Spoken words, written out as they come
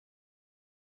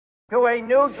to a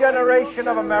new generation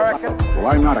of Americans.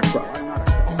 Well, I'm not a crook.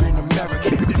 I'm an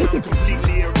American, and I'm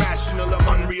completely irrational.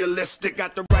 I'm unrealistic.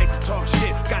 Got the right to talk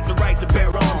shit, got the right to bear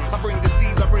arms. I bring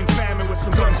disease, I bring famine with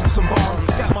some guns and some bombs.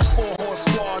 Got my 4-horse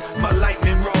squad, my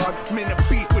lightning rod. I'm in a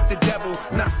beef with the devil,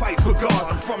 not fight for God.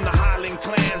 I'm from the Highland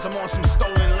clans, I'm on some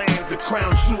stolen lands. The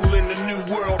crown jewel in the new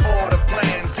world order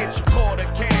plans. Get your quarter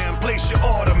can, place your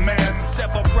order, man.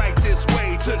 Step up right this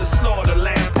way to the slaughter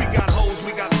land. We got hoes,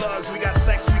 we got thugs, we got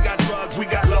sex, we got drugs, we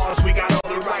got laws, we got all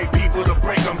the right people to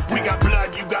break them. We got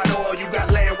blood, you got oil, you got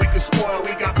land we can spoil.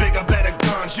 We got bigger, better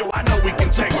guns, yo, I know we can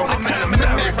take on them. Time in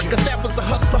America, that was a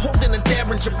hustler holding a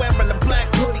Derringer, wearing a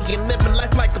black hoodie and living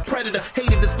life like a predator.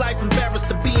 Hated his life, embarrassed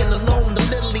to being alone. The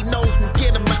little he knows will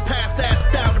get him. My past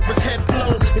assed out of his head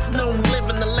blown. It's known we live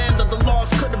in the land of the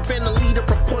lost. Could have been a leader,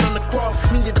 but put on the cross.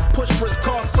 Needed a push for his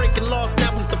cause, breaking laws.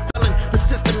 Now he's a felon. The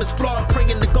system is flawed.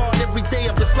 Praying to God every day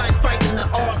of his life, fighting the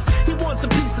odds. He wants a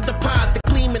piece of the pie, the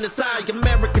gleam in his eye.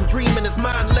 American dream in his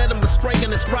mind led him astray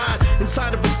in his ride.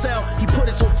 Inside of a cell, he put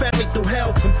his whole family through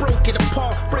hell and broke it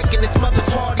apart, breaking his mother's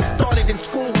heart. He started in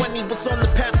school when he was on the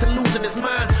path to losing his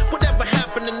mind. Whatever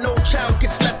happened to no child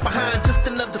gets left behind. Just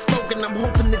another slogan I'm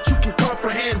hoping that you can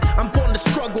comprehend. I'm born to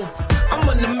struggle, I'm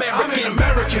an American. I'm an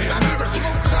American. I'm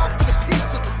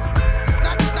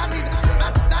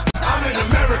an American. I'm an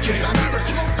American. I'm an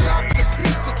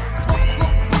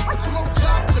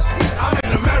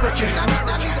American.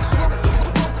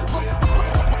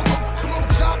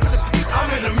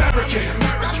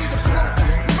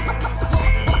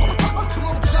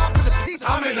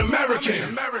 I'm an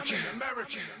American.